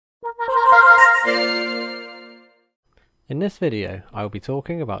In this video, I will be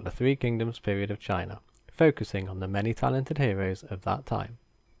talking about the Three Kingdoms period of China, focusing on the many talented heroes of that time.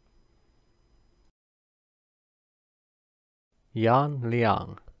 Yan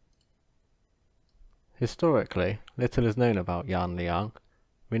Liang. Historically, little is known about Yan Liang.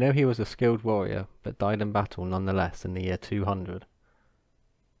 We know he was a skilled warrior, but died in battle nonetheless in the year 200.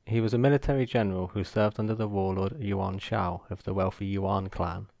 He was a military general who served under the warlord Yuan Shou of the wealthy Yuan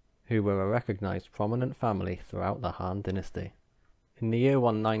clan, who were a recognized prominent family throughout the Han dynasty. In the year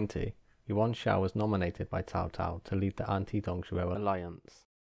 190, Yuan Shou was nominated by Cao Cao to lead the anti-Dongzhuo alliance.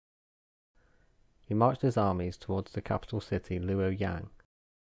 He marched his armies towards the capital city Luoyang,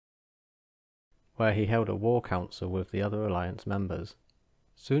 where he held a war council with the other alliance members.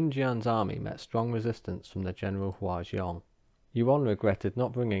 Sun Jian's army met strong resistance from the general Guanzhong. Yuan regretted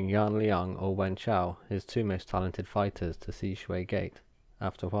not bringing Yan Liang or Wen Chao, his two most talented fighters, to see Shui Gate,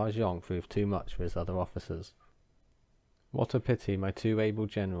 after Guanzhong proved too much for his other officers. What a pity my two able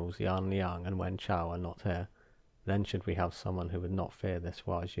generals Yan Liang and Wen Chao are not here, then should we have someone who would not fear this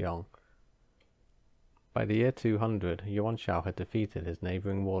Guanzhong. By the year 200, Yuan Shao had defeated his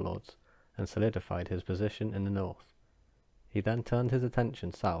neighbouring warlords and solidified his position in the north. He then turned his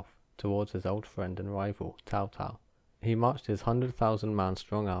attention south, towards his old friend and rival, Cao Cao. He marched his 100,000-man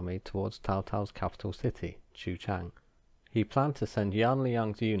strong army towards Cao Cao's capital city, Xuchang. He planned to send Yan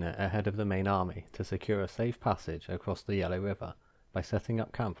Liang's unit ahead of the main army to secure a safe passage across the Yellow River by setting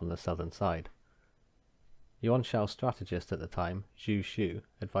up camp on the southern side. Yuan Shao's strategist at the time, Shou,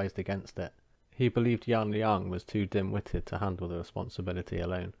 advised against it. He believed Yan Liang was too dim-witted to handle the responsibility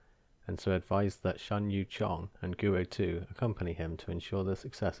alone, and so advised that Shen Yuchong and Guo Tu accompany him to ensure the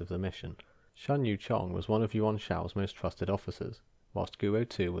success of the mission. Shen Yuchong was one of Yuan Shao's most trusted officers, whilst Guo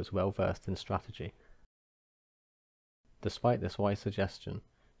Tu was well versed in strategy. Despite this wise suggestion,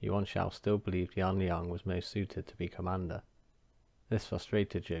 Yuan Shao still believed Yan Liang was most suited to be commander. This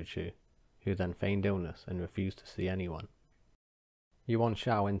frustrated Zhou Chu, who then feigned illness and refused to see anyone. Yuan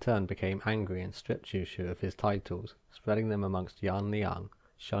Shao in turn became angry and stripped Zhou Chu of his titles, spreading them amongst Yan Liang,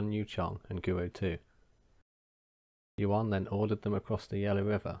 Shen Yuchong and Guo Tu. Yuan then ordered them across the Yellow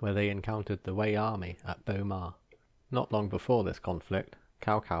River, where they encountered the Wei army at Bo Ma. Not long before this conflict,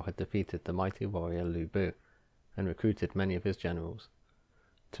 Cao Cao had defeated the mighty warrior Lu Bu, and recruited many of his generals.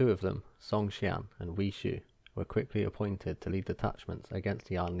 Two of them, Songzhi and Wei Shu, were quickly appointed to lead detachments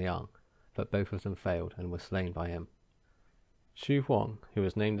against Yan Liang, but both of them failed and were slain by him. Xu Huang, who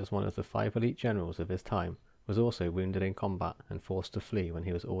was named as one of the 5 elite generals of his time, was also wounded in combat and forced to flee when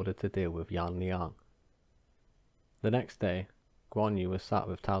he was ordered to deal with Yan Liang. The next day, Guan Yu was sat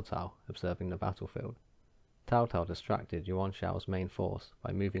with Cao Cao, observing the battlefield. Cao Cao distracted Yuan Shao's main force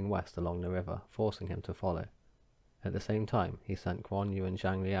by moving west along the river, forcing him to follow. At the same time, he sent Guan Yu and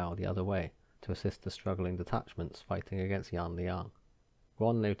Zhang Liao the other way to assist the struggling detachments fighting against Yan Liang.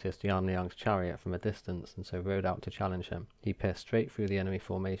 Guan noticed Yan Liang's chariot from a distance and so rode out to challenge him. He pierced straight through the enemy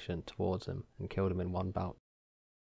formation towards him and killed him in one bout.